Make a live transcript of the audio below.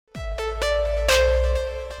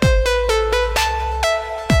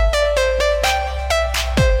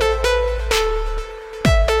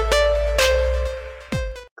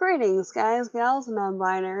Greetings, guys, gals, and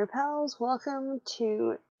non-binary pals. Welcome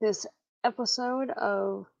to this episode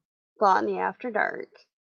of Botany After Dark.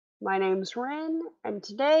 My name's Ren, and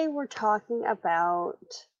today we're talking about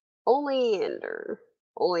oleander,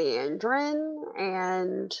 oleandrin,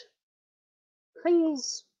 and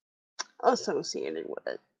things associated with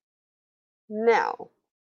it. Now,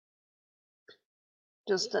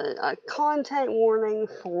 just a content warning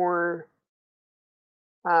for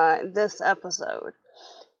this episode.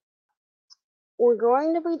 We're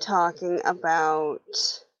going to be talking about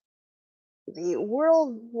the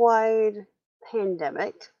worldwide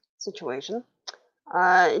pandemic situation,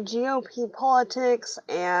 GOP politics,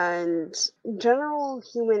 and general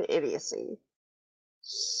human idiocy.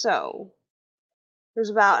 So, there's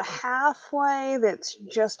about halfway that's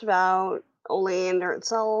just about oleander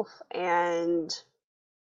itself and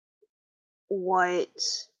what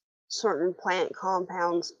certain plant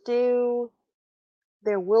compounds do.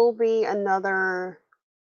 There will be another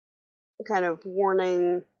kind of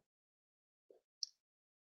warning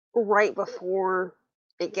right before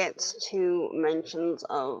it gets to mentions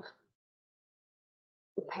of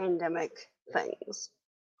pandemic things,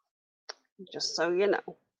 just so you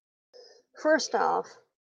know. First off,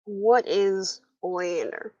 what is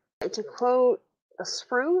oleander? To quote The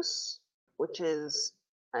Spruce, which is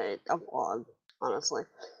a blog, honestly,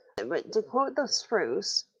 but to quote The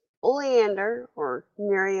Spruce, oleander, or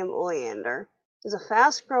Miriam oleander, is a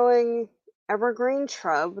fast-growing evergreen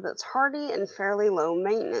shrub that's hardy and fairly low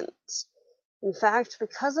maintenance. In fact,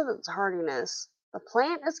 because of its hardiness, the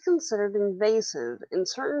plant is considered invasive in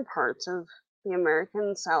certain parts of the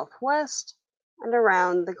American Southwest and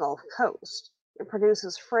around the Gulf Coast. It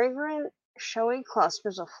produces fragrant, showy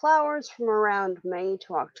clusters of flowers from around May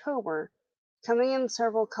to October, coming in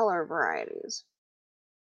several color varieties.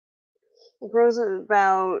 It grows at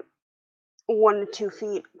about 1 to 2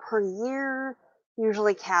 feet per year,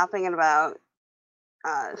 usually capping at about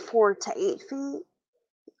 4 to 8 feet,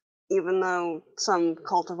 even though some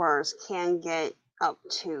cultivars can get up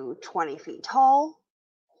to 20 feet tall.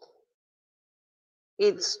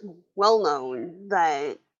 It's well known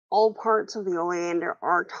that all parts of the oleander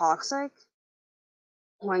are toxic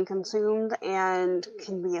when consumed and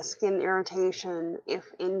can be a skin irritation if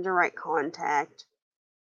in direct contact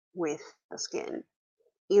with the skin,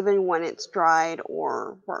 even when it's dried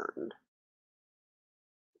or burned.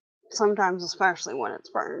 Sometimes, especially when it's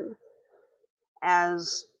burned,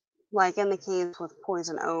 as like in the case with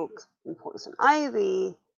poison oak and poison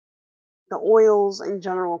ivy, the oils and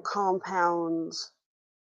general compounds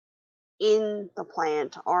in the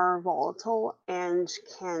plant are volatile and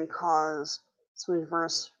can cause some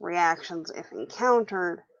adverse reactions if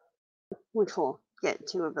encountered, which we'll get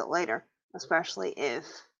to a bit later, especially if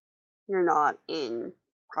you're not in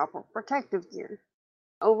proper protective gear.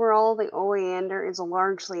 Overall, the oleander is a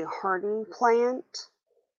largely hardy plant.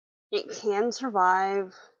 It can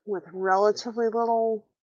survive with relatively little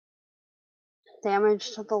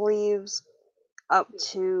damage to the leaves, up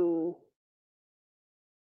to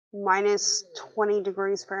minus 20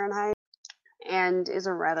 degrees Fahrenheit, and is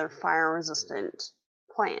a rather fire-resistant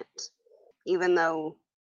plant, even though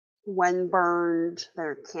when burned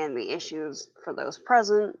there can be issues for those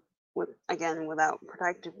present, without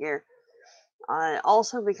protective gear.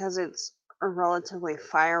 Also, because it's a relatively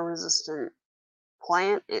fire-resistant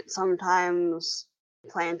plant, it's sometimes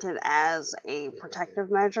planted as a protective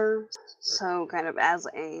measure, so kind of as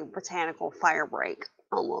a botanical fire break,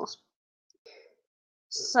 almost.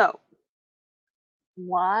 So,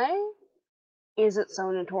 why is it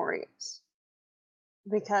so notorious?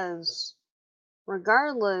 Because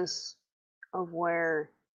regardless of where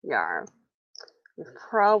you are, you've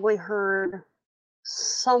probably heard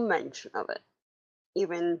some mention of it,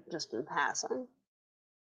 even just in passing.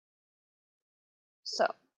 So,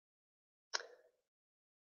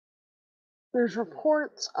 there's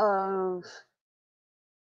reports of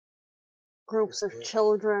groups of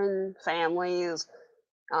children, families,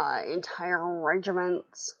 entire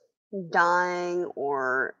regiments dying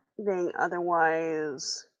or being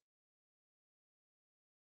otherwise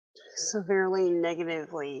severely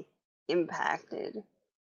negatively impacted,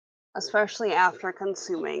 especially after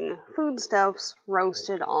consuming foodstuffs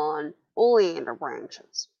roasted on oleander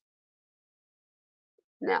branches.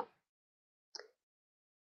 Now,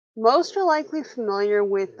 most are likely familiar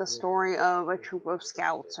with the story of a troop of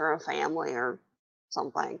scouts or a family or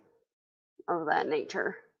something of that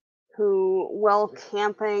nature, who, while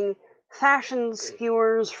camping, fashioned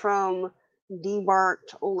skewers from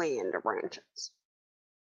debarked oleander branches.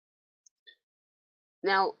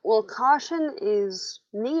 Now, while caution is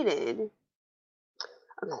needed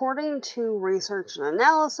According to research and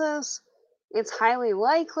analysis, it's highly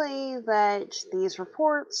likely that these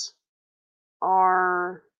reports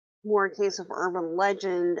are more a case of urban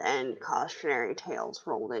legend and cautionary tales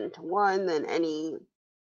rolled into one than any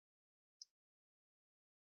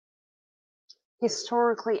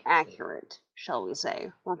historically accurate, shall we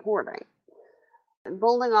say, reporting. And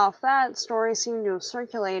building off that, stories seem to have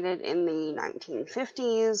circulated in the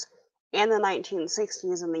 1950s and the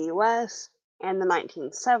 1960s in the US and the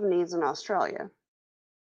 1970s in Australia.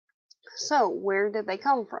 So, where did they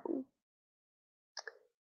come from?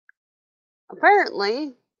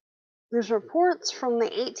 Apparently, there's reports from the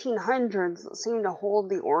 1800s that seem to hold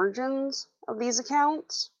the origins of these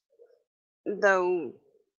accounts, though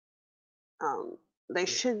they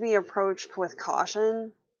should be approached with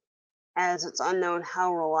caution, as it's unknown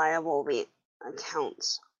how reliable the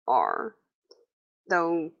accounts are,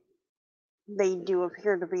 though they do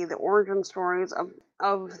appear to be the origin stories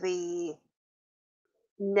of the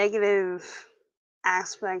negative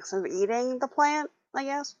aspects of eating the plant, I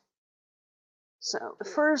guess. So,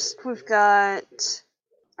 first we've got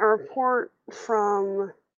a report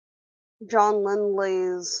from John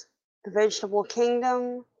Lindley's The Vegetable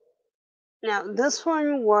Kingdom. Now, this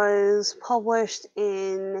one was published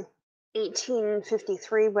in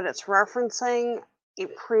 1853, but it's referencing a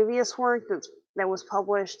previous work that was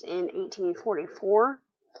published in 1844.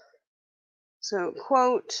 So,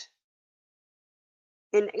 quote,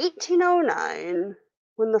 in 1809,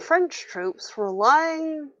 when the French troops were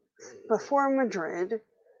lying before Madrid,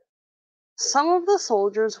 some of the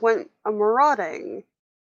soldiers went a-marauding,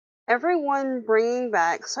 every one bringing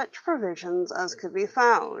back such provisions as could be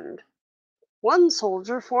found. One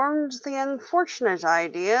soldier formed the unfortunate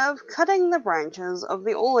idea of cutting the branches of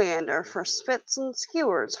the oleander for spits and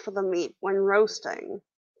skewers for the meat when roasting.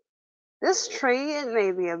 This tree, it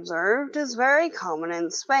may be observed, is very common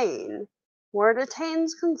in Spain, where it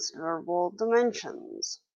attains considerable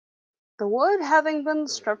dimensions. The wood having been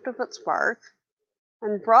stripped of its bark,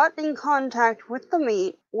 and brought in contact with the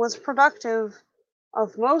meat, was productive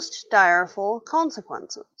of most direful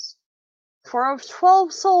consequences. For of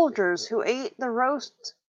 12 soldiers who ate the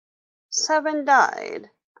roast, 7 died,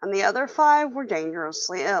 and the other 5 were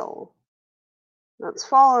dangerously ill. That's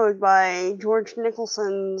followed by George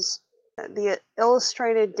Nicholson's The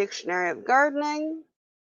Illustrated Dictionary of Gardening,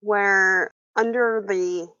 where under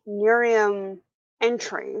the Nerium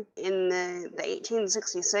entry in the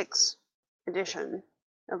 1866 edition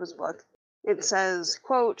of his book, it says,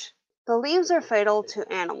 quote, the leaves are fatal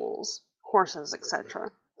to animals, horses, etc.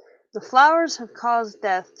 The flowers have caused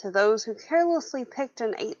death to those who carelessly picked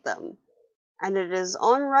and ate them, and it is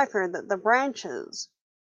on record that the branches,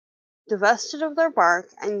 divested of their bark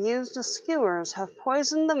and used as skewers, have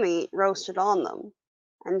poisoned the meat roasted on them,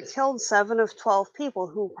 and killed 7 of 12 people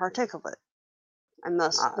who partook of it, and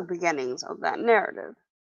thus the beginnings of that narrative.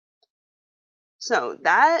 So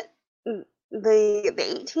that, the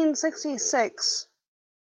 1866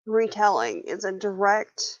 retelling is a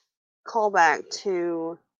direct callback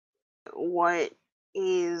to what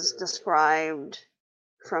is described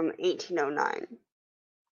from 1809.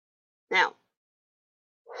 Now,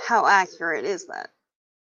 how accurate is that?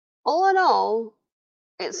 All in all,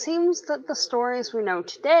 it seems that the stories we know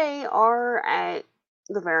today are, at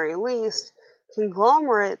the very least,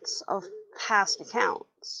 conglomerates of past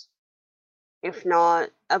accounts, if not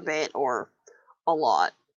a bit or a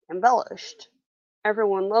lot embellished.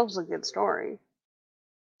 Everyone loves a good story.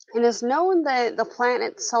 It is known that the plant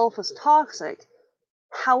itself is toxic.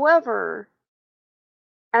 However,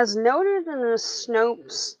 as noted in a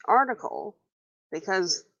Snopes article,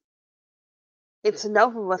 because it's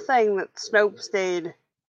enough of a thing that Snopes did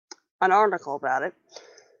an article about it,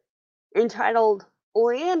 entitled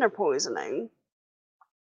Oleander Poisoning,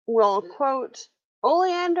 will, quote,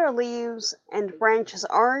 oleander leaves and branches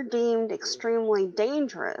are deemed extremely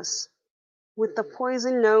dangerous, with the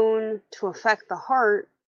poison known to affect the heart,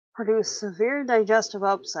 produce severe digestive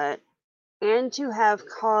upset, and to have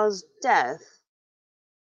caused death.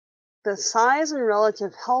 The size and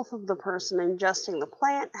relative health of the person ingesting the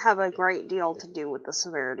plant have a great deal to do with the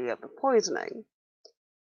severity of the poisoning.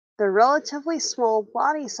 The relatively small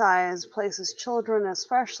body size places children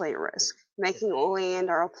especially at risk, making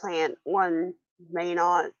oleander a plant one may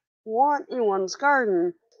not want in one's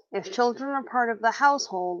garden if children are part of the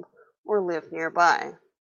household or live nearby.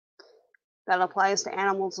 That applies to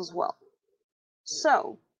animals as well.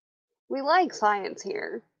 So, we like science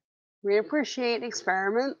here. We appreciate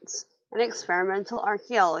experiments and experimental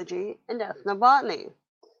archaeology and ethnobotany.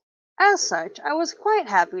 As such, I was quite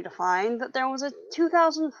happy to find that there was a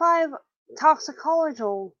 2005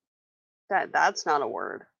 toxicological That's not a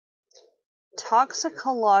word.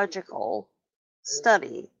 Toxicological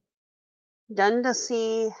study done to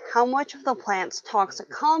see how much of the plant's toxic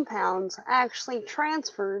compounds actually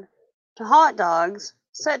transferred to hot dogs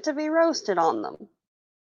set to be roasted on them.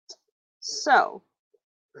 So,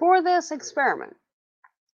 for this experiment,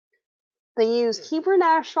 they used Hebrew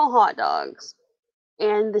National hot dogs,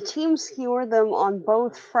 and the team skewered them on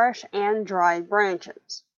both fresh and dried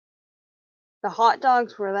branches. The hot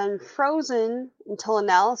dogs were then frozen until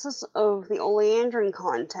analysis of the oleandrin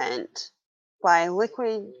content by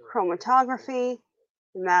liquid chromatography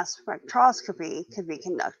and mass spectroscopy could be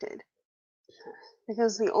conducted,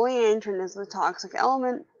 because the oleandrin is the toxic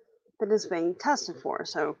element that is being tested for.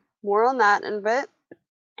 So more on that in a bit.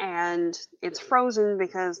 And it's frozen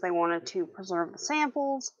because they wanted to preserve the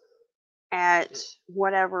samples at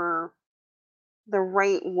whatever the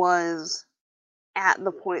rate was at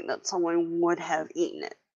the point that someone would have eaten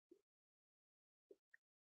it.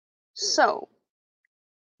 So,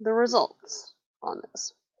 the results on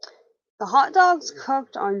this. The hot dogs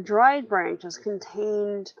cooked on dried branches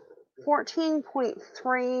contained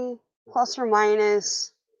 14.3 plus or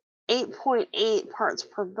minus 8.8 parts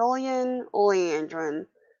per billion oleandrin,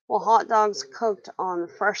 while hot dogs cooked on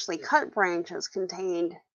freshly cut branches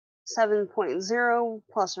contained 7.0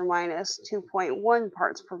 plus or minus 2.1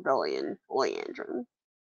 parts per billion oleandrin.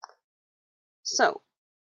 So,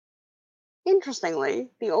 interestingly,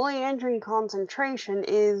 the oleandrin concentration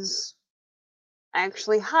is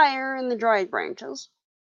actually higher in the dried branches.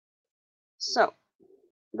 So,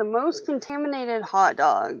 the most contaminated hot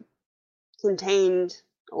dog contained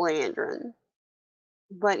oleandrin,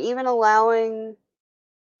 but even allowing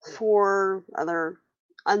for other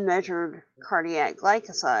unmeasured cardiac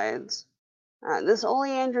glycosides, this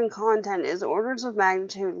oleandrin content is orders of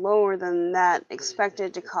magnitude lower than that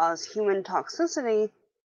expected to cause human toxicity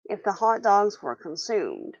if the hot dogs were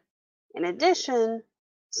consumed. In addition,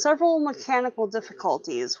 several mechanical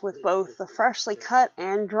difficulties with both the freshly cut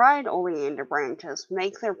and dried oleander branches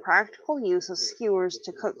make their practical use as skewers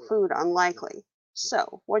to cook food unlikely.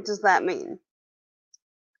 So, what does that mean?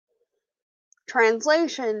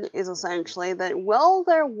 Translation is essentially that while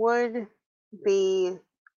there would be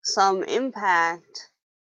some impact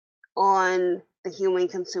on the human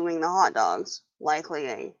consuming the hot dogs, likely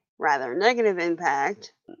a rather negative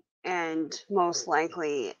impact, and most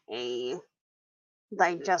likely a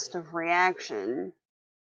digestive reaction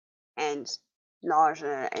and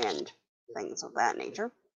nausea and things of that nature,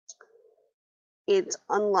 it's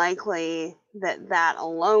unlikely that that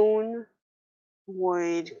alone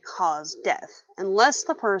would cause death, unless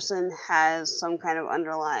the person has some kind of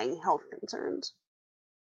underlying health concerns.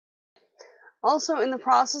 Also, in the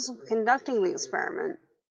process of conducting the experiment,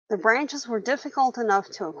 the branches were difficult enough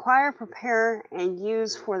to acquire, prepare, and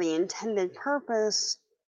use for the intended purpose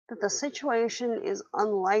that the situation is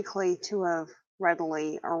unlikely to have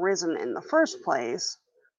readily arisen in the first place,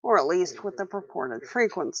 or at least with the purported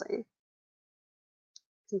frequency.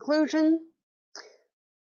 Conclusion: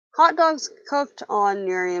 hot dogs cooked on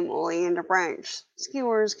Nerium oleander branch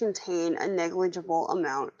skewers contain a negligible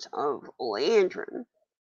amount of oleandrin.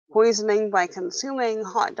 Poisoning by consuming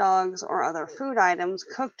hot dogs or other food items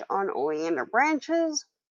cooked on oleander branches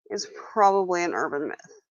is probably an urban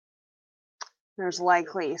myth. There's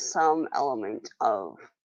likely some element of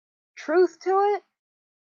truth to it,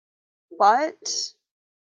 but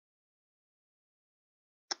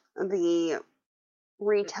the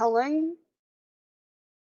retelling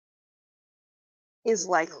is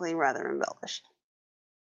likely rather embellished.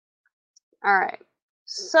 Alright,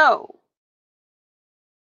 so,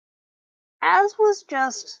 as was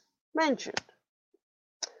just mentioned,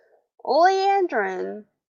 oleandrin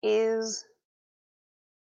is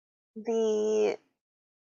the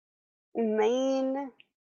main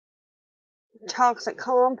toxic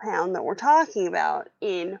compound that we're talking about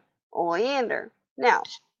in oleander. Now,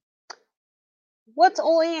 what's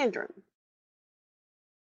oleandrin?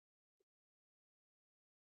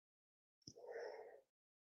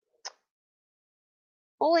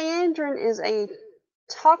 Oleandrin is a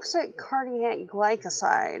toxic cardiac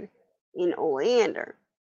glycoside in oleander.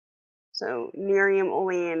 So, Nerium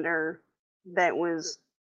oleander that was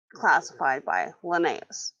classified by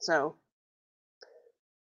Linnaeus. So,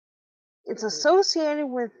 it's associated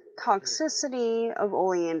with toxicity of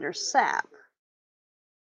oleander sap,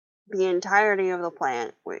 the entirety of the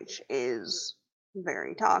plant, which is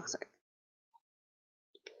very toxic.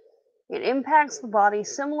 It impacts the body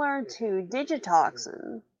similar to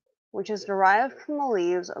digitoxin, which is derived from the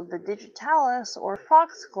leaves of the digitalis or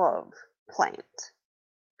foxglove plant,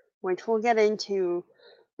 which we'll get into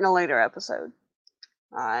in a later episode.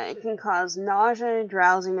 It can cause nausea,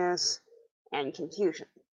 drowsiness, and confusion.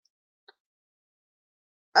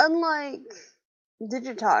 Unlike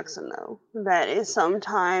digitoxin, though, that is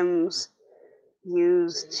sometimes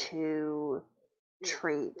used to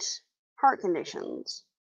treat heart conditions,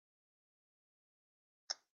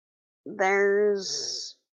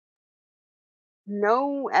 there's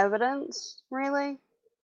no evidence, really,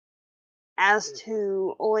 as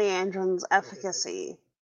to oleandrin's efficacy,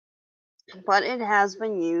 but it has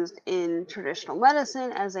been used in traditional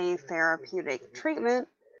medicine as a therapeutic treatment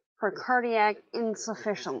for cardiac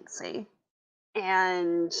insufficiency,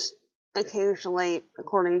 and occasionally,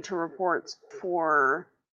 according to reports, for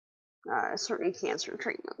certain cancer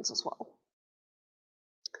treatments as well.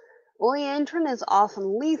 Oleandrin is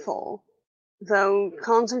often lethal, though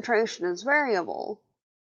concentration is variable,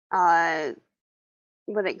 but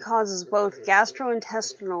it causes both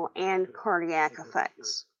gastrointestinal and cardiac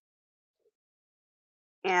effects.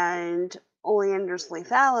 And oleander's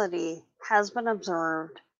lethality has been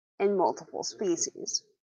observed in multiple species.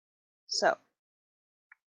 So,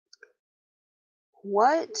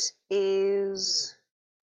 what is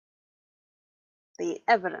the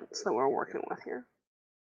evidence that we're working with here?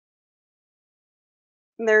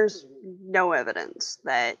 There's no evidence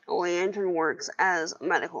that oleandrin works as a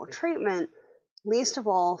medical treatment, least of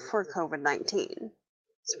all for COVID-19.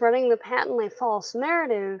 Spreading the patently false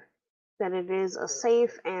narrative that it is a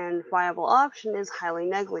safe and viable option is highly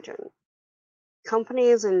negligent.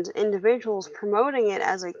 Companies and individuals promoting it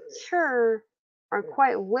as a cure are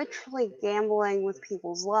quite literally gambling with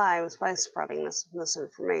people's lives by spreading this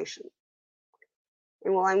misinformation.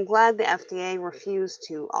 And while I'm glad the FDA refused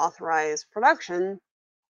to authorize production,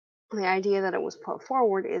 the idea that it was put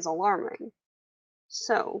forward is alarming.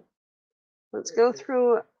 So, let's go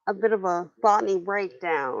through a bit of a botany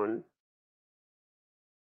breakdown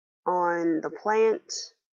on the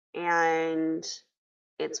plant and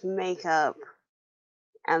its makeup,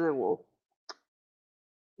 and then we'll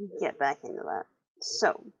get back into that.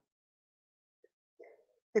 So,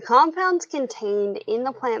 the compounds contained in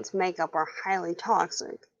the plant's makeup are highly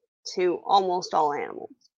toxic to almost all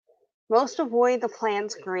animals. Most avoid the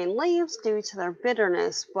plant's green leaves due to their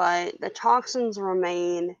bitterness, but the toxins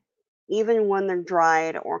remain even when they're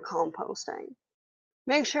dried or composting.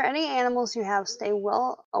 Make sure any animals you have stay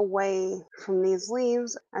well away from these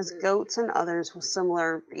leaves, as goats and others with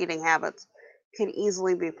similar eating habits could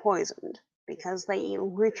easily be poisoned because they eat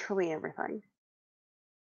literally everything.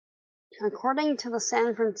 According to the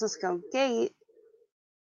San Francisco Gate,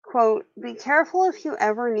 quote, "Be careful if you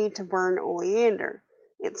ever need to burn oleander.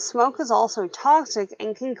 Its smoke is also toxic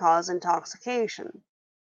and can cause intoxication.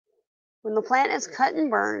 When the plant is cut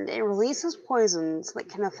and burned, it releases poisons that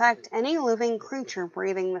can affect any living creature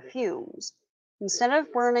breathing the fumes. Instead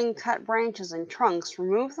of burning cut branches and trunks,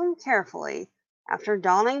 remove them carefully after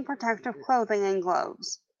donning protective clothing and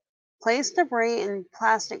gloves. Place debris in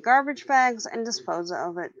plastic garbage bags and dispose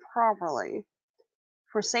of it properly.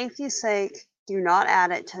 For safety's sake, do not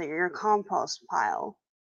add it to your compost pile."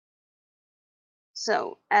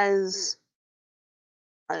 So, as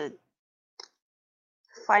a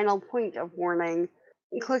final point of warning,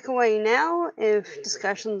 click away now if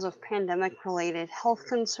discussions of pandemic-related health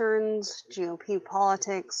concerns, GOP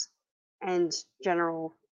politics, and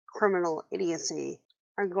general criminal idiocy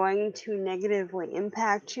are going to negatively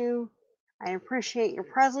impact you. I appreciate your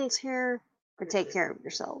presence here, but take care of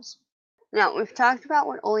yourselves. Now, we've talked about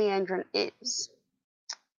what oleandrin is.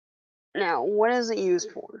 Now, what is it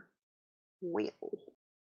used for? Well,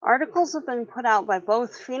 articles have been put out by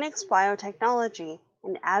both Phoenix Biotechnology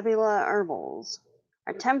and Avila Herbals,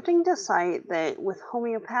 attempting to cite that with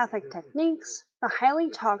homeopathic techniques, the highly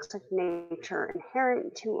toxic nature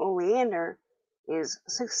inherent to oleander is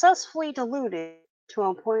successfully diluted to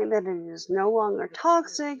a point that it is no longer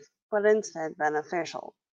toxic, but instead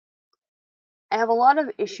beneficial. I have a lot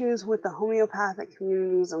of issues with the homeopathic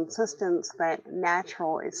community's insistence that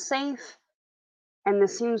natural is safe, and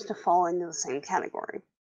this seems to fall into the same category.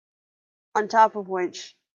 On top of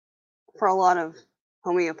which, for a lot of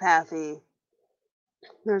homeopathy,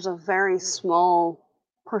 there's a very small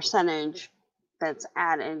percentage that's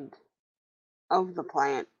added of the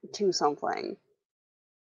plant to something.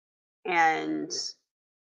 And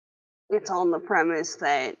it's on the premise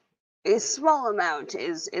that a small amount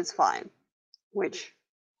is fine, which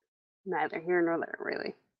neither here nor there,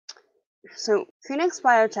 really. So, Phoenix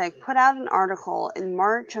Biotech put out an article in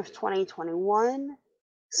March of 2021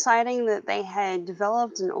 citing that they had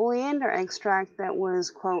developed an oleander extract that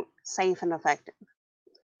was, quote, safe and effective.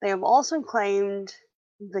 They have also claimed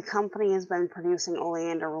the company has been producing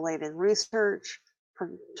oleander-related research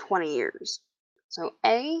for 20 years. So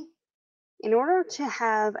A, in order to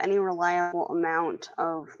have any reliable amount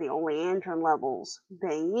of the oleandrin levels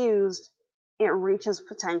being used, it reaches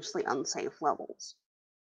potentially unsafe levels.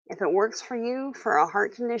 If it works for you for a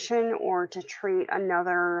heart condition or to treat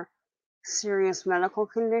another serious medical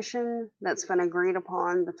condition that's been agreed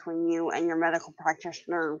upon between you and your medical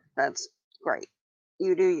practitioner, that's great.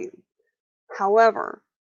 You do you. However,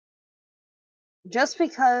 just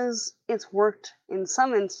because it's worked in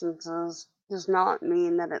some instances does not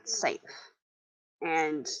mean that it's safe.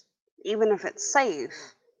 And even if it's safe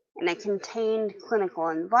in a contained clinical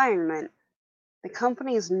environment, the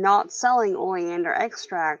company is not selling oleander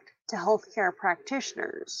extract to healthcare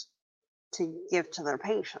practitioners to give to their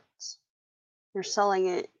patients. They're selling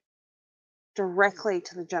it directly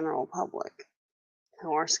to the general public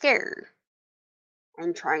who are scared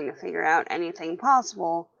and trying to figure out anything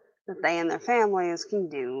possible that they and their families can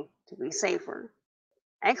do to be safer.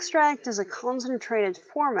 Extract is a concentrated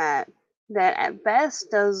format that at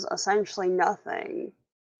best does essentially nothing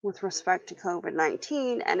with respect to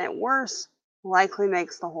COVID-19, and at worst likely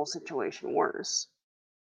makes the whole situation worse.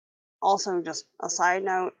 Also, just a side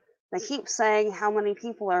note, they keep saying how many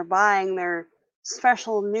people are buying their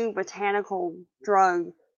special new botanical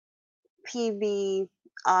drug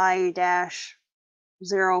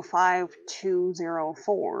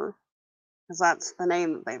PBI-05204, because that's the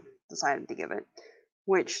name that they've decided to give it,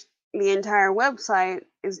 which the entire website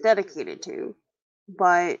is dedicated to,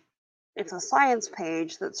 but it's a science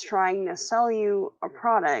page that's trying to sell you a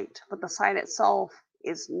product, but the site itself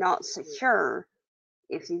is not secure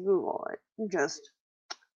if you Google it. Just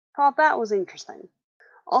thought that was interesting.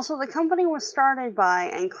 Also, the company was started by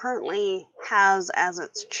and currently has as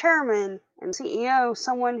its chairman and CEO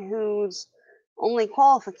someone whose only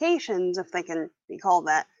qualifications, if they can be called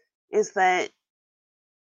that, is that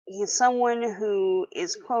he's someone who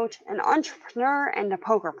is, quote, an entrepreneur and a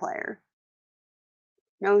poker player.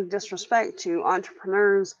 No disrespect to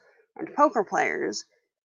entrepreneurs and poker players,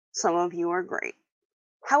 some of you are great.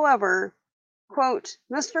 However, quote,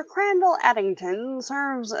 Mr. Crandall Addington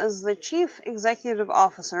serves as the Chief Executive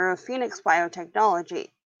Officer of Phoenix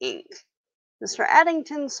Biotechnology, Inc. Mr.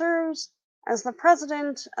 Addington serves as the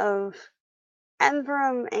President of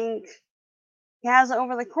Anthrum, Inc. He has,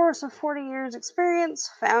 over the course of 40 years' experience,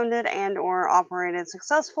 founded and or operated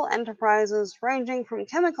successful enterprises ranging from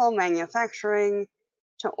chemical manufacturing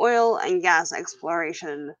to oil and gas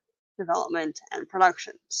exploration, development, and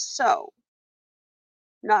production. So,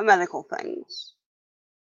 not medical things.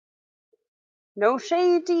 No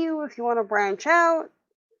shade to you if you want to branch out,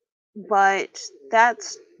 but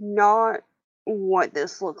that's not what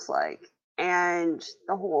this looks like, and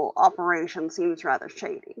the whole operation seems rather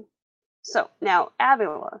shady. So, now,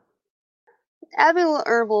 Avila. Avila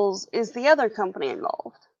Herbals is the other company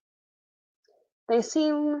involved. They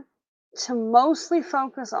seem to mostly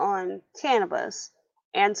focus on cannabis,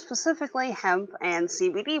 and specifically hemp and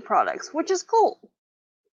CBD products, which is cool.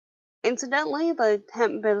 Incidentally, the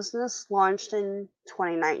hemp business launched in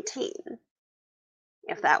 2019.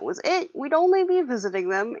 If that was it, we'd only be visiting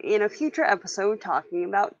them in a future episode talking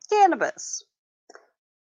about cannabis.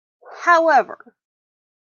 However,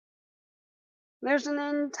 there's an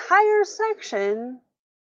entire section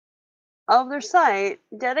of their site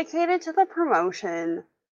dedicated to the promotion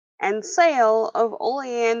and sale of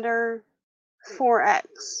Oleander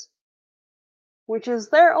 4X, which is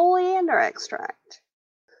their oleander extract.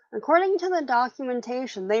 According to the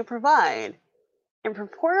documentation they provide, it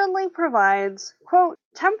purportedly provides, quote,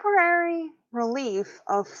 temporary relief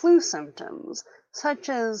of flu symptoms such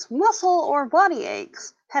as muscle or body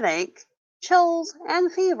aches, headache, chills,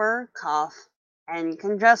 and fever, cough, and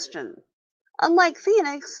congestion. Unlike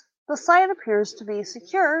Phoenix, the site appears to be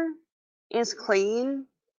secure, is clean,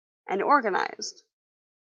 and organized.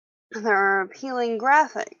 There are appealing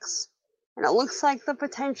graphics, and it looks like the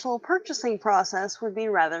potential purchasing process would be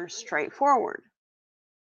rather straightforward.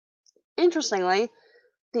 Interestingly,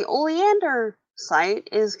 the Oleander site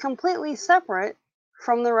is completely separate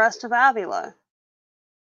from the rest of Avila.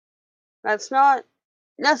 That's not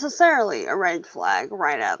necessarily a red flag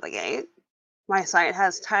right out the gate. My site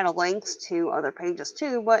has title links to other pages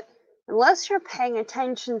too, but unless you're paying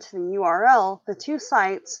attention to the URL, the two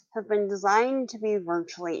sites have been designed to be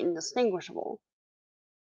virtually indistinguishable.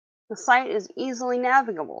 The site is easily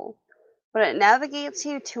navigable, but it navigates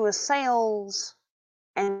you to a sales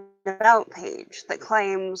and about page that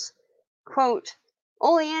claims, quote,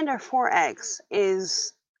 Oleander 4X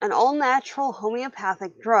is an all-natural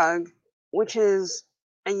homeopathic drug, which is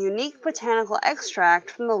a unique botanical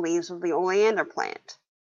extract from the leaves of the oleander plant,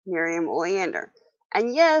 Miriam oleander.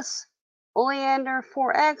 And yes, Oleander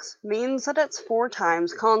 4X means that it's 4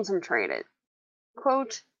 times concentrated.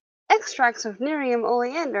 Quote, extracts of Nerium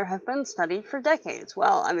oleander have been studied for decades.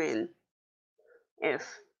 Well, I mean, if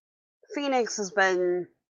Phoenix has been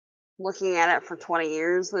looking at it for 20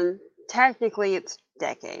 years, then technically it's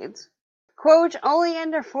decades. Quote,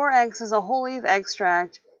 Oleander 4X is a whole leaf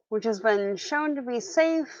extract which has been shown to be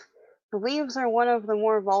safe. The leaves are one of the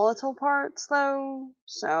more volatile parts, though,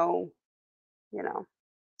 so,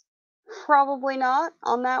 probably not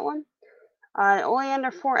on that one.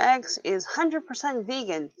 Oleander 4X is 100%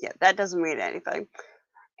 vegan. Yeah, that doesn't mean anything.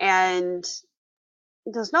 And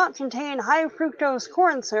does not contain high fructose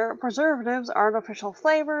corn syrup, preservatives, artificial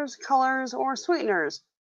flavors, colors, or sweeteners.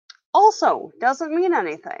 Also, doesn't mean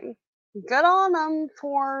anything. Good on them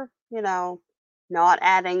for, not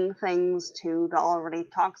adding things to the already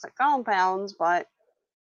toxic compounds, but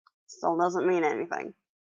still doesn't mean anything.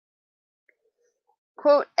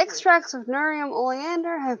 Quote, extracts of Nerium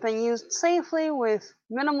oleander have been used safely with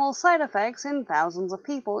minimal side effects in thousands of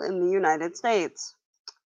people in the United States.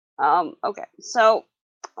 Okay, so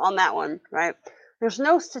on that one, right? There's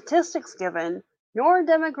no statistics given, nor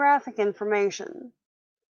demographic information.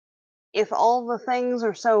 If all the things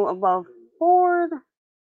are so above board,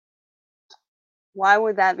 why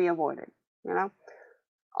would that be avoided?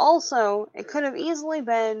 Also, it could have easily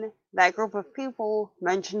been that group of people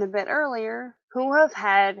mentioned a bit earlier who have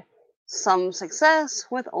had some success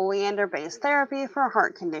with oleander-based therapy for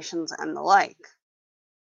heart conditions and the like.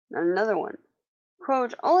 Another one.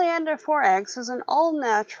 Quote, Oleander 4X is an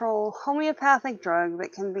all-natural homeopathic drug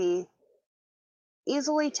that can be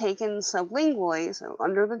easily taken sublingually, so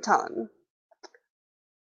under the tongue.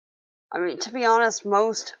 I mean, to be honest,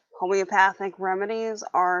 most homeopathic remedies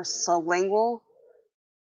are sublingual.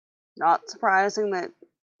 Not surprising that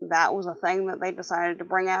that was a thing that they decided to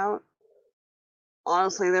bring out.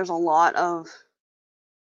 Honestly, there's a lot of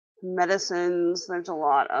medicines, there's a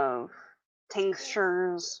lot of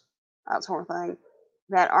tinctures, that sort of thing,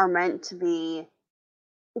 that are meant to be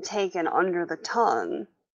taken under the tongue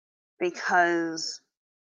because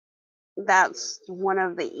that's one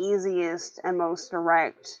of the easiest and most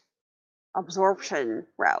direct absorption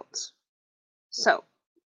routes. So,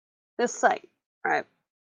 this site, right?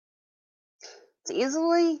 It's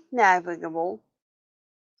easily navigable.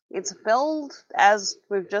 It's built as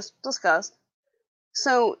we've just discussed.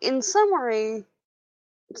 So, in summary,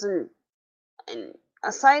 it's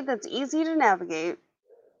a site that's easy to navigate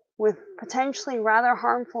with potentially rather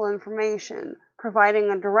harmful information, providing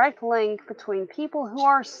a direct link between people who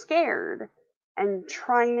are scared and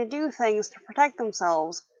trying to do things to protect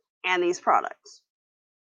themselves and these products.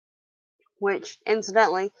 Which,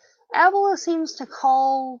 incidentally, Avila seems to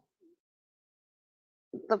call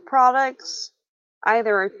the products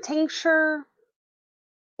either a tincture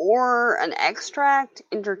or an extract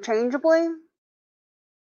interchangeably,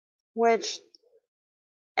 which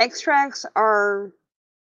extracts are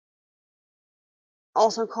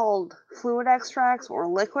also called fluid extracts or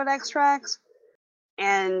liquid extracts,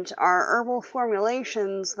 and are herbal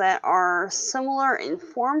formulations that are similar in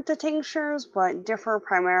form to tinctures but differ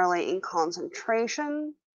primarily in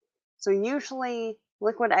concentration. So usually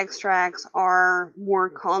liquid extracts are more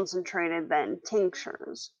concentrated than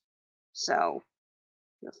tinctures. So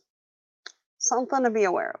just something to be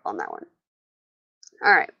aware of on that one.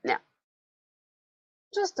 Alright, now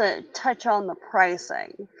just to touch on the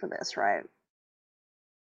pricing for this, right?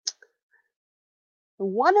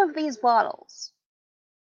 One of these bottles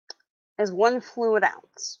is 1 fluid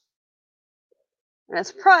ounce. And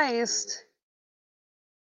it's priced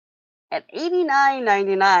at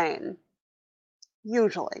 $89.99,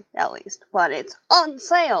 usually, at least. But it's on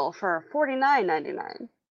sale for $49.99.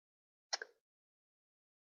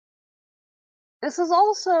 This is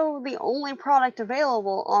also the only product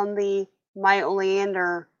available on the My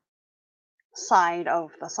Oleander side of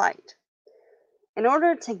the site. In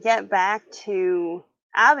order to get back to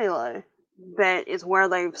Avila, that is where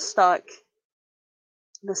they've stuck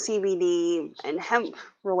the CBD and hemp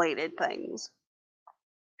related things,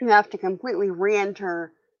 you have to completely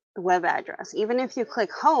re-enter the web address. Even if you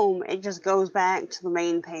click home, it just goes back to the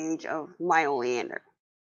main page of My Oleander.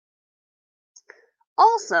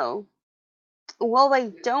 Also, while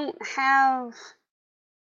they don't have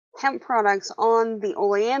hemp products on the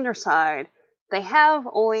Oleander side, they have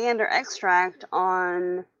oleander extract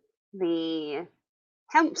on the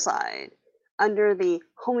hemp side under the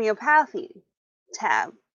homeopathy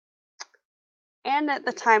tab. And at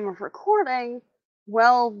the time of recording,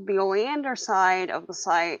 well, the oleander side of the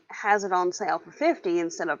site has it on sale for $50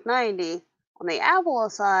 instead of $90. On the Avila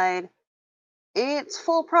side, it's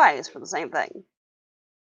full price for the same thing.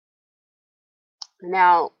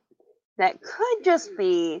 Now, that could just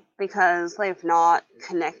be because they've not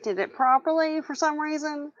connected it properly for some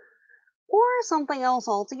reason, or something else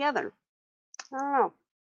altogether. I don't know.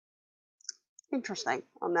 Interesting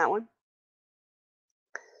on that one.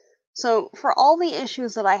 So, for all the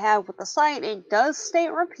issues that I have with the site, it does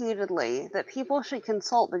state repeatedly that people should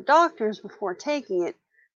consult their doctors before taking it,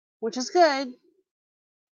 which is good,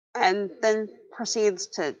 and then proceeds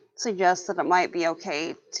to suggest that it might be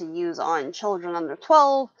okay to use on children under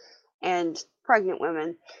 12 and pregnant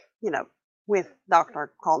women, with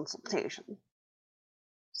doctor consultation.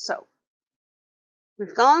 So,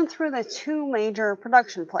 we've gone through the two major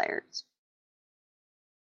production players.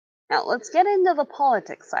 Now, let's get into the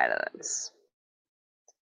politics side of this.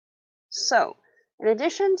 So, in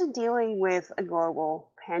addition to dealing with a global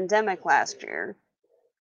pandemic last year,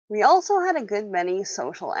 we also had a good many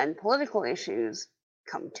social and political issues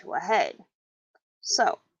come to a head.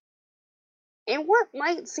 So, in what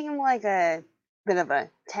might seem like a bit of a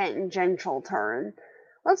tangential turn,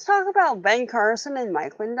 let's talk about Ben Carson and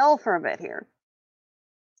Mike Lindell for a bit here.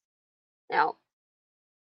 Now,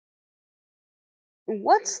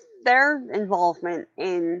 what's their involvement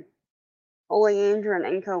in oleandrin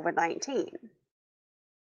and COVID-19?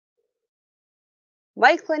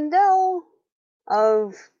 Mike Lindell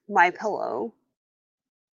of MyPillow,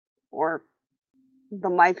 or the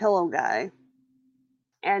MyPillow guy,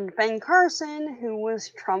 and Ben Carson, who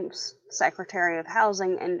was Trump's Secretary of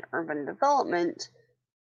Housing and Urban Development,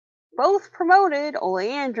 both promoted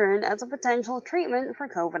oleandrin as a potential treatment for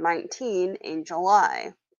COVID-19 in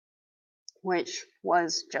July, which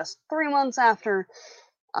was just 3 months after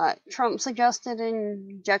Trump suggested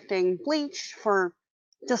injecting bleach for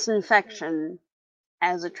disinfection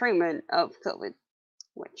as a treatment of COVID,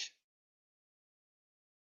 which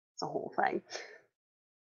is a whole thing.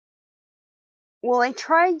 Well, they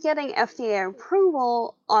tried getting FDA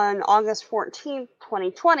approval on August 14th,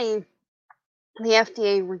 2020. The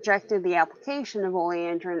FDA rejected the application of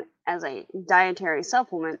oleandrin as a dietary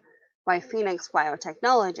supplement by Phoenix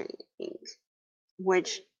Biotechnology, Inc.,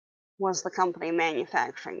 which was the company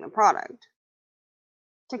manufacturing the product.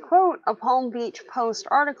 To quote a Palm Beach Post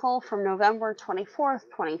article from November 24th,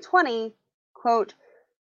 2020, quote,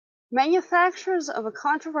 manufacturers of a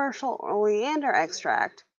controversial oleander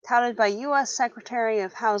extract touted by U.S. Secretary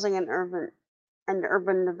of Housing and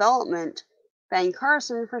Urban Development Ben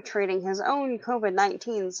Carson for treating his own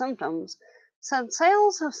COVID-19 symptoms, said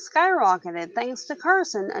sales have skyrocketed thanks to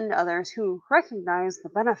Carson and others who recognize the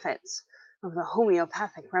benefits of the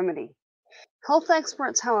homeopathic remedy. Health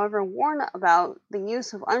experts, however, warn about the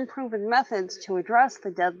use of unproven methods to address the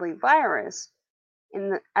deadly virus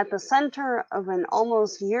at the center of an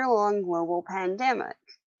almost year-long global pandemic.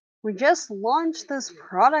 We just launched this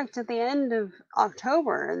product at the end of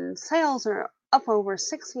October, and sales are up over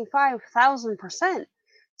 65,000%,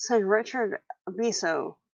 said Richard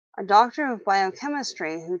Abiso, a doctor of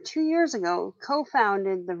biochemistry who 2 years ago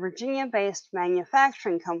co-founded the Virginia-based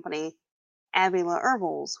manufacturing company Avila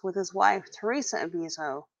Herbals with his wife Teresa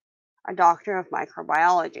Abiso, a doctor of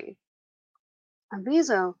microbiology.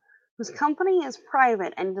 Abiso, whose company is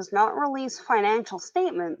private and does not release financial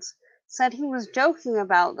statements, said he was joking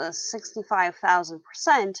about the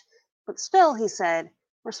 65,000%, but still, he said,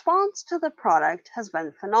 response to the product has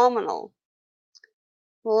been phenomenal.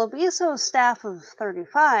 While Abiso's staff of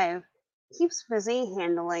 35 keeps busy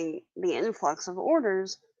handling the influx of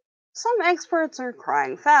orders, some experts are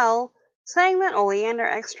crying foul, saying that oleander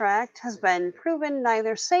extract has been proven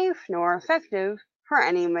neither safe nor effective for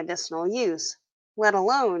any medicinal use, let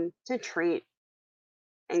alone to treat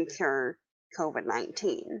and cure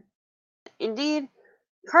COVID-19. Indeed,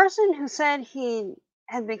 Carson, who said he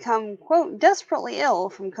had become, quote, desperately ill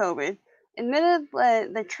from COVID, admitted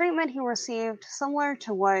that the treatment he received, similar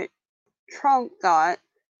to what Trump got,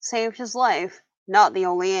 saved his life, not the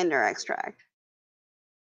oleander extract.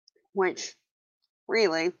 Which,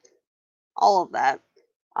 really, all of that,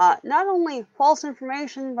 not only false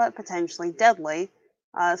information, but potentially deadly,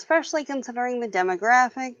 especially considering the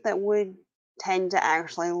demographic that would tend to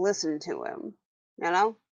actually listen to him, you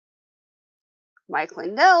know? Mike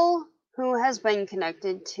Lindell, who has been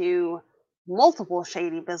connected to multiple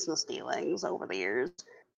shady business dealings over the years,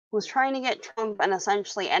 was trying to get Trump and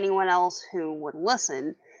essentially anyone else who would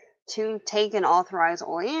listen to take and authorize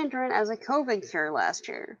oleandrin as a COVID cure last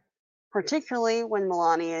year, particularly when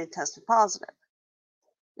Melania tested positive.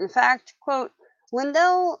 In fact, quote,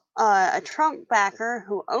 Lindell, a Trump backer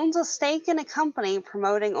who owns a stake in a company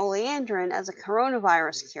promoting oleandrin as a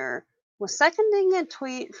coronavirus cure, was seconding a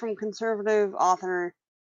tweet from conservative author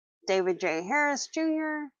David J. Harris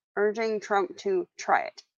Jr., urging Trump to try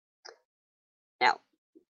it. Now,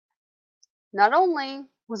 not only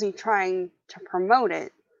was he trying to promote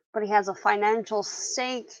it, but he has a financial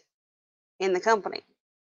stake in the company.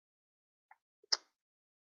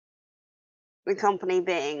 The company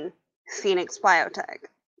being Phoenix Biotech.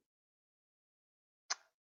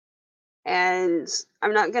 And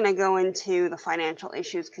I'm not going to go into the financial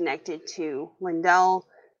issues connected to Lindell,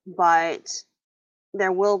 but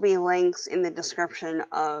there will be links in the description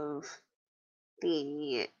of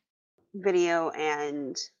the video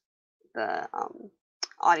and the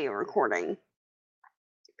audio recording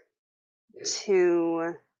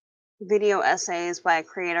to video essays by a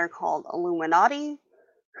creator called Illuminati,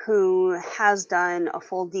 who has done a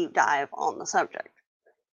full deep dive on the subject.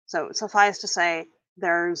 So suffice to say,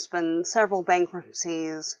 there's been several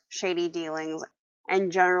bankruptcies, shady dealings,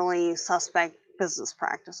 and generally suspect business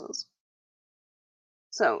practices.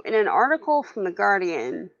 So, in an article from The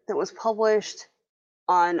Guardian that was published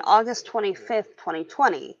on August 25th,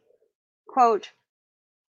 2020, quote,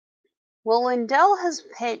 "Well, Lindell has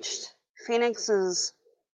pitched Phoenix's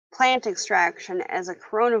plant extraction as a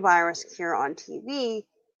coronavirus cure on TV,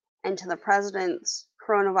 and to the president's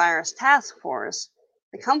coronavirus task force,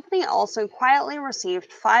 the company also quietly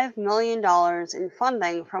received $5 million in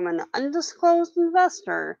funding from an undisclosed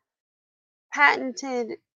investor,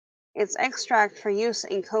 patented its extract for use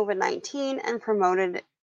in COVID-19, and promoted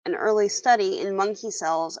an early study in monkey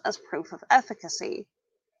cells as proof of efficacy,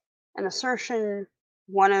 an assertion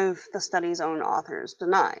one of the study's own authors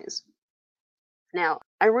denies." Now,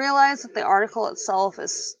 I realize that the article itself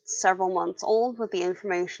is several months old, but the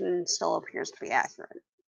information still appears to be accurate.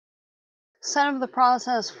 Some of the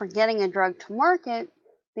process for getting a drug to market,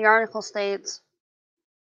 the article states,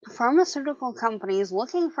 pharmaceutical companies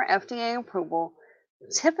looking for FDA approval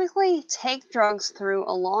typically take drugs through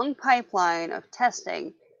a long pipeline of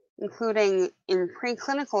testing, including in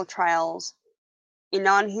preclinical trials, in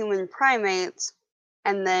non-human primates,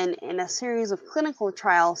 and then in a series of clinical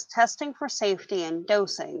trials testing for safety and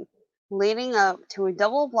dosing, leading up to a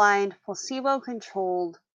double-blind,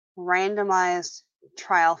 placebo-controlled, randomized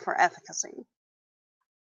trial for efficacy.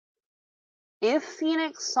 If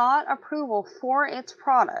Phoenix sought approval for its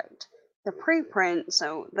product, the preprint,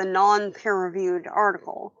 so the non-peer-reviewed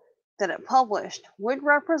article that it published, would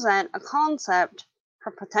represent a concept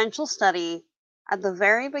for potential study at the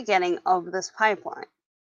very beginning of this pipeline.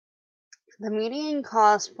 The median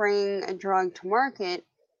cost bringing a drug to market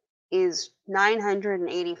is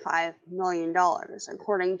 $985 million,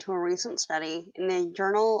 according to a recent study in the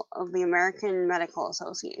Journal of the American Medical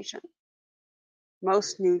Association.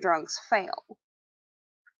 Most new drugs fail.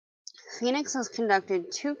 Phoenix has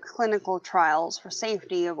conducted 2 clinical trials for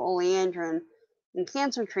safety of oleandrin in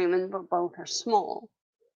cancer treatment, but both are small.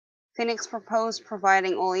 Phoenix proposed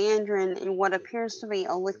providing oleandrin in what appears to be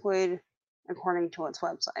a liquid, according to its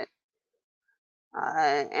website.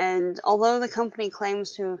 And although the company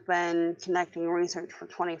claims to have been conducting research for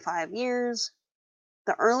 25 years,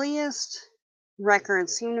 the earliest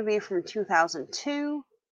records seem to be from 2002,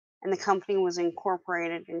 and the company was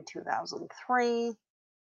incorporated in 2003.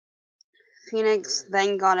 Phoenix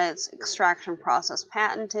then got its extraction process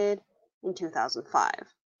patented in 2005.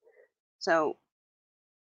 So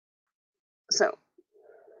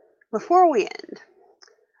before we end,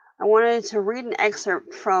 I wanted to read an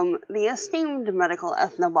excerpt from the esteemed medical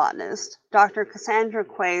ethnobotanist, Dr. Cassandra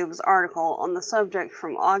Quave's article on the subject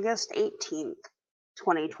from August 18th,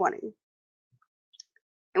 2020.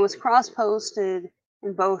 It was cross-posted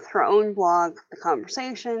in both her own blog, The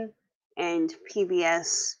Conversation, and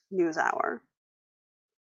PBS NewsHour.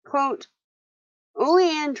 Quote,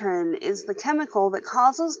 "Oleandrin is the chemical that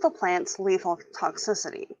causes the plant's lethal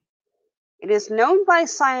toxicity. It is known by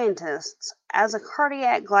scientists as a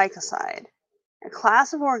cardiac glycoside, a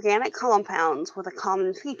class of organic compounds with a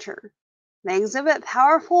common feature. They exhibit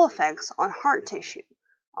powerful effects on heart tissue,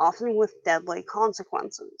 often with deadly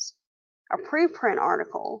consequences." A preprint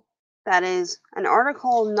article, that is, an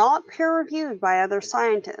article not peer-reviewed by other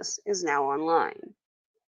scientists, is now online.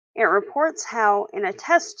 It reports how, in a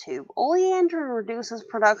test tube, oleandrin reduces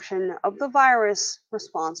production of the virus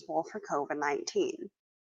responsible for COVID-19.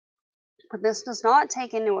 But this does not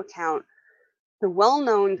take into account the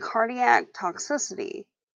well-known cardiac toxicity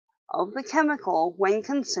of the chemical when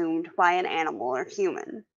consumed by an animal or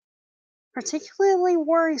human. Particularly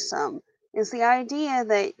worrisome is the idea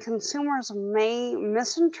that consumers may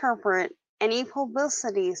misinterpret any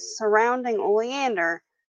publicity surrounding oleander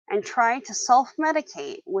and try to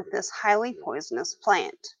self-medicate with this highly poisonous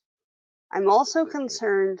plant. I'm also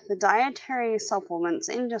concerned the dietary supplements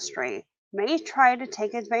industry may try to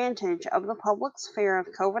take advantage of the public's fear of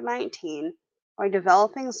COVID-19 by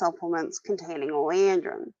developing supplements containing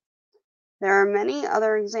oleandrin. There are many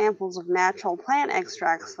other examples of natural plant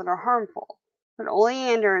extracts that are harmful, but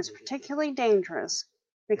oleander is particularly dangerous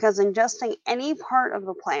because ingesting any part of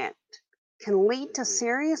the plant can lead to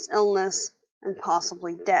serious illness and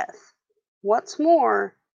possibly death. What's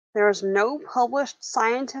more, there is no published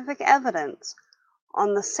scientific evidence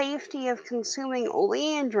on the safety of consuming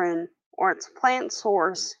oleandrin or its plant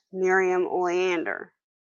source, Nerium oleander.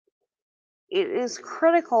 It is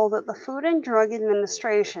critical that the Food and Drug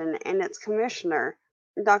Administration and its commissioner,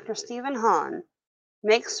 Dr. Stephen Hahn,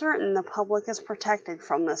 make certain the public is protected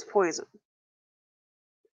from this poison.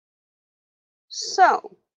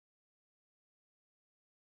 So,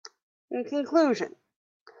 in conclusion,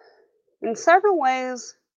 in several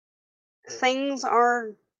ways, things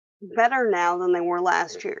are better now than they were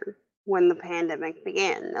last year when the pandemic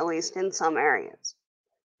began, at least in some areas.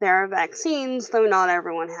 There are vaccines, though not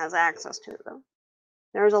everyone has access to them.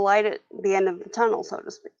 There's a light at the end of the tunnel, so to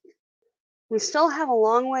speak. We still have a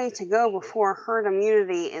long way to go before herd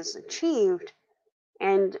immunity is achieved,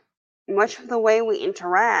 and much of the way we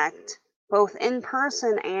interact, both in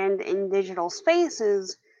person and in digital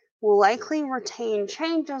spaces, will likely retain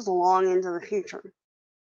changes long into the future.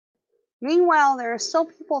 Meanwhile, there are still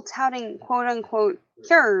people touting quote-unquote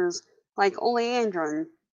cures like oleandrin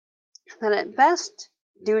that at best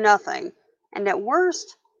do nothing, and at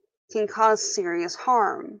worst can cause serious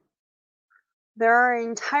harm. There are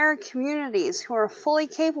entire communities who are fully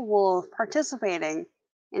capable of participating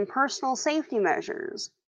in personal safety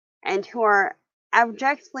measures, and who are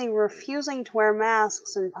abjectly refusing to wear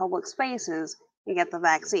masks in public spaces and get the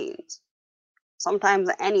vaccines. Sometimes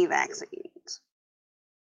any vaccines.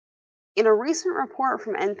 In a recent report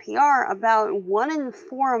from NPR, about 1 in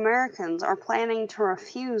 4 Americans are planning to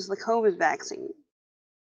refuse the COVID vaccine.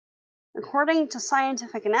 According to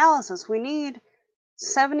scientific analysis, we need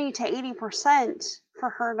 70 to 80% for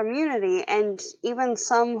herd immunity, and even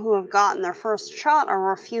some who have gotten their first shot are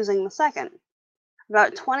refusing the second.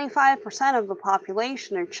 About 25% of the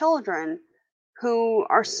population are children who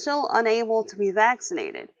are still unable to be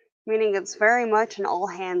vaccinated, meaning it's very much an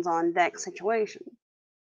all-hands-on-deck situation.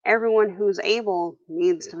 Everyone who's able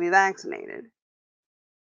needs to be vaccinated.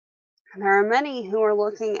 And there are many who are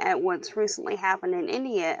looking at what's recently happened in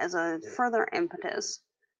India as a further impetus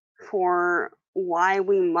for why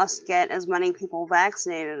we must get as many people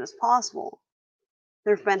vaccinated as possible.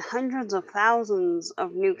 There have been hundreds of thousands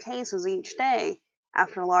of new cases each day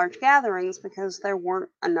after large gatherings because there weren't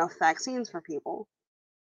enough vaccines for people.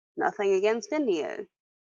 Nothing against India.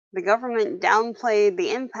 The government downplayed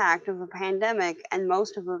the impact of the pandemic, and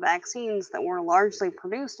most of the vaccines that were largely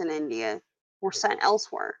produced in India were sent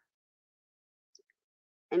elsewhere.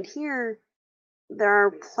 And here, there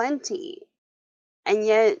are plenty, and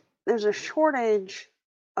yet there's a shortage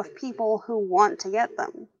of people who want to get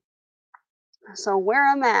them. So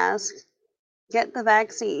wear a mask, get the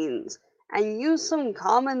vaccines, and use some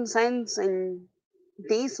common sense and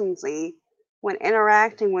decency when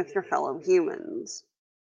interacting with your fellow humans.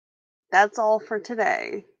 That's all for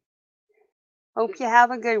today. Hope you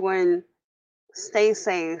have a good one. Stay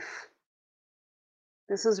safe.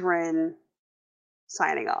 This is Rin,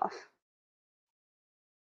 signing off.